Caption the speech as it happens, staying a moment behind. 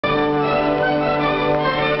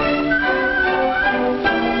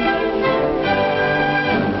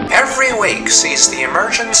week sees the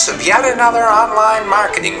emergence of yet another online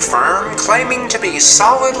marketing firm claiming to be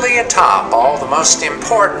solidly atop all the most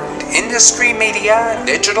important industry, media,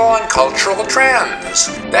 digital, and cultural trends.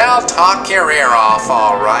 They'll talk your ear off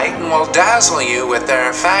all right and will dazzle you with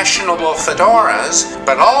their fashionable fedoras,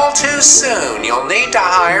 but all too soon you'll need to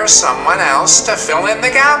hire someone else to fill in the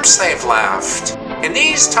gaps they've left. In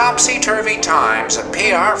these topsy-turvy times, a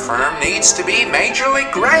PR firm needs to be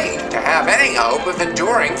majorly great to have any hope of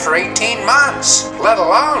enduring for 18 months, let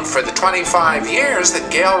alone for the 25 years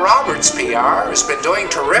that Gail Roberts PR has been doing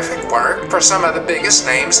terrific work for some of the biggest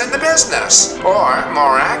names in the business, or,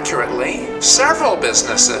 more accurately, several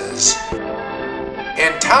businesses.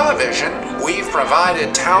 In television, we've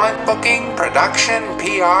provided talent booking, production,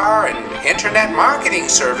 PR, and internet marketing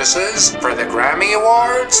services for the Grammy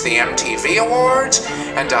Awards, the MTV Awards,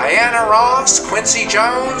 and Diana Ross, Quincy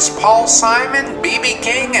Jones, Paul Simon, B.B.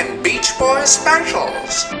 King, and Beach Boys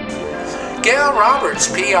specials. Gail Roberts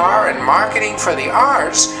PR and marketing for the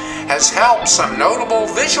arts has helped some notable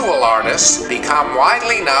visual artists become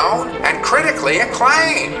widely known and critically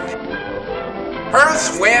acclaimed.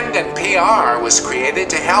 Earth, Wind, and PR was created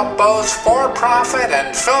to help both for-profit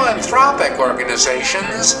and philanthropic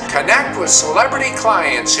organizations connect with celebrity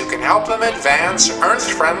clients who can help them advance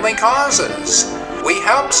Earth-friendly causes. We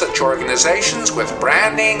help such organizations with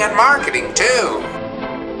branding and marketing too.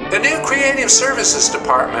 The new Creative Services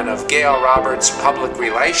Department of Gail Roberts Public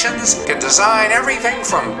Relations can design everything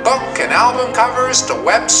from book and album covers to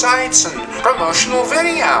websites and promotional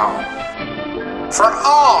video. For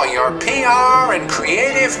all your PR and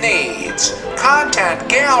creative needs, contact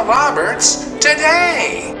Gail Roberts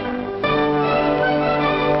today.